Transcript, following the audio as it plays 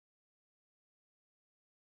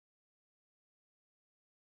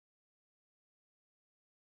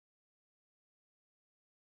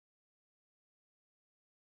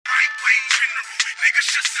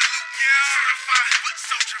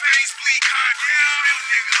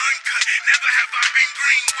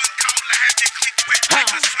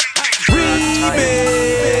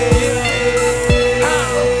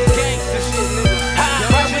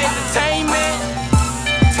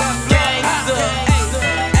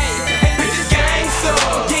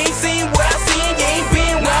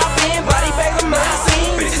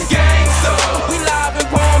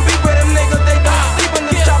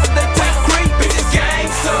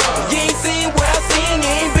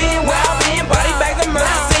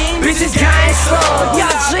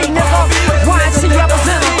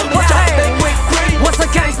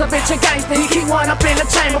Bitch, a gangster, he keep one up in the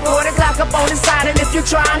chamber. Pour the Glock up on his side, and if you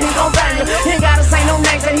try, he gon' bang you. He ain't gotta say no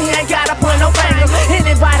names, and he ain't gotta put no fingers.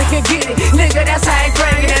 Anybody can get it, nigga, that's how he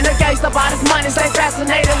bring it. And the gangster about his money, stay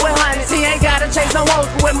fascinated with hundreds. He ain't gotta chase no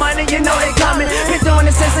hoes, but with money, you know they coming. Been doing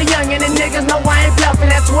it since a youngin', and niggas know I ain't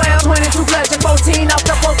bluffing. At 12, 22 clutch, and 14 off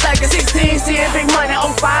the 4 seconds. 16, seeing big money.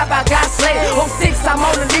 05, I got slayed. 06, I'm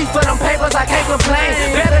on the lease for them papers, I can't complain.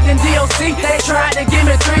 Better than DOC, they tried to give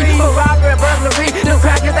me 3 for robbery and burglary. Them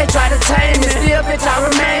crackers, they try to tame me. Still, bitch, I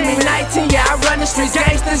remain me. 19, yeah, I run the streets.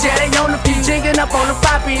 Gangsters, yeah, they on the feet. Jigging up on the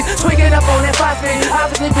 5 beats, twigging up on that 5 speed.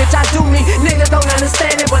 Obviously, bitch, I do me. Niggas don't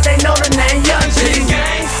understand it, but they know the name Young G.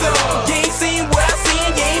 Gangsta. You ain't seen what I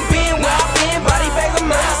seen, you ain't been where I been. Body bag of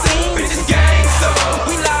murder scene. Bitches gangsta.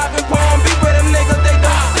 We live in Palm Beach with them niggas, they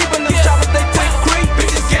don't sleep in them choppers, they quick creep.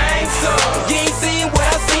 Bitches gangsta. You ain't seen what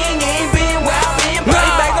I seen, you ain't been where I been.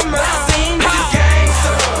 Body bag of murder scene. Bitches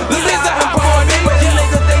gangsta. We live in Palm Beach with them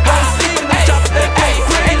niggas, they don't sleep in them choppers, they quick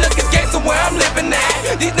creep. Hey, look, it's gangsta where I'm living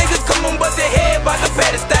at. These niggas come and bust their head by the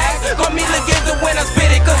better stack. Call me the gangsta when I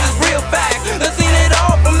spit it, cause it's real fact. Done seen it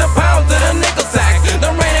all from the pounds to the nickel sack.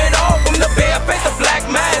 Done ran it all from the bare face to black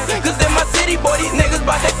mask. Cause in my city, boy, these niggas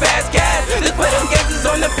bout they fast gas. Just put them gangsters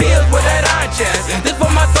on the pills with that iron chest. This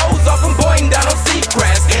for my toes off from Boying down on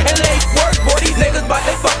Seacrest. And late work, boy, these niggas bout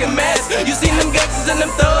they fucking mess. You seen them gangsters and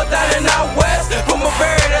them thugs down in out west. From a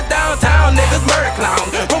ferry to downtown, niggas murder clown.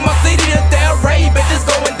 From my city to Delray, bitches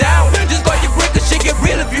going down. Just got your brick, cause shit get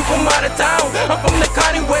real if you from out of town. I'm from the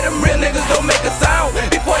county where them real niggas don't make a sound.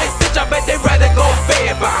 Before they stitch, I bet they rather go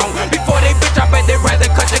fair bound. Before they bitch, I bet they rather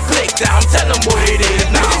cut your click down. Tell them what it is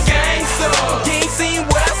now. Gangsta. You ain't seen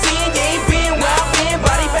what I seen, you ain't been where I been.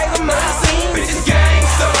 Body bag of murder scene. Bitches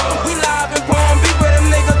gangsta. We live in Palm Beach with them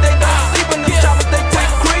niggas, they don't sleep in them choppers, they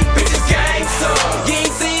quick creep. Bitches gangsta. You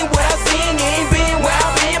ain't seen what I seen, you ain't been where I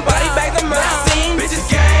been. Body bag of murder scene. Bitches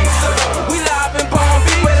gangsta. We live in Palm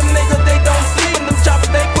Beach with them niggas, they don't sleep in them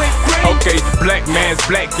choppers, they quick creep. Okay, black man's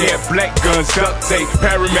black, yeah, black guns, duct tape,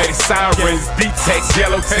 paramedic sirens, D-Tex,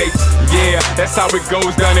 yellow tapes. Yeah, that's how it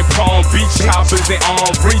goes down in Palm Beach. Choppers and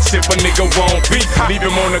arm reach if a nigga won't beat. Leave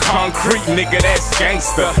him on the concrete, nigga, that's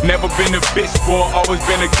gangsta. Never been a bitch boy, always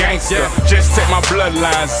been a gangster. Just check my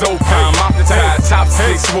bloodline, Zopine, off the tide, top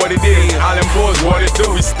 6, what it is. Island boys, what it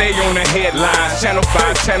do, we stay on the headlines. Channel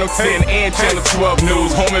 5, Channel 10, and Channel 12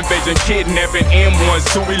 news. Home invasion, kidnapping, M1s,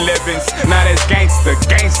 211s. Now that's gangsta,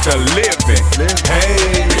 gangsta living.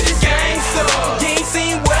 Hey, bitches gangsta. You ain't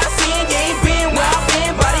seen what I seen, you ain't been where I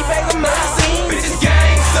been. Body bag of murder scene. Bitches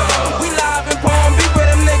gangsta. We live in Palm Beach with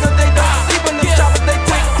them niggas, they don't sleep in them choppers, they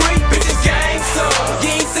quick creep. Bitches gangsta.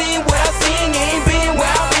 You ain't seen what I seen, you ain't been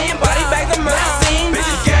where I been. Body bag of murder scene.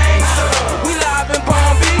 Bitches gangsta. We live in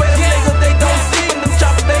Palm Beach with them niggas, they don't sleep in them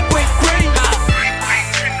choppers, they quick creep.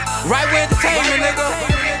 Right with entertainment, nigga.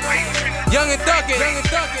 Young and Thuggin.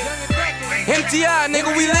 MTI,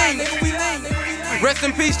 nigga, we lean. Rest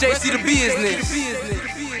in peace, JC the Business.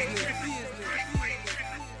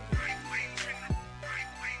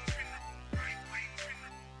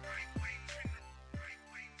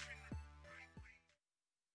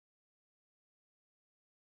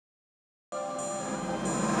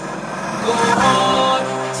 Go on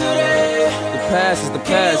today. The past is the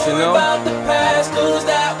past, you know. About the past, cause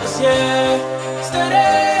that was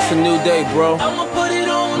yesterday. It's a new day, bro. I'ma put it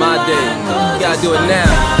on My day. You gotta do it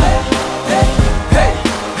now.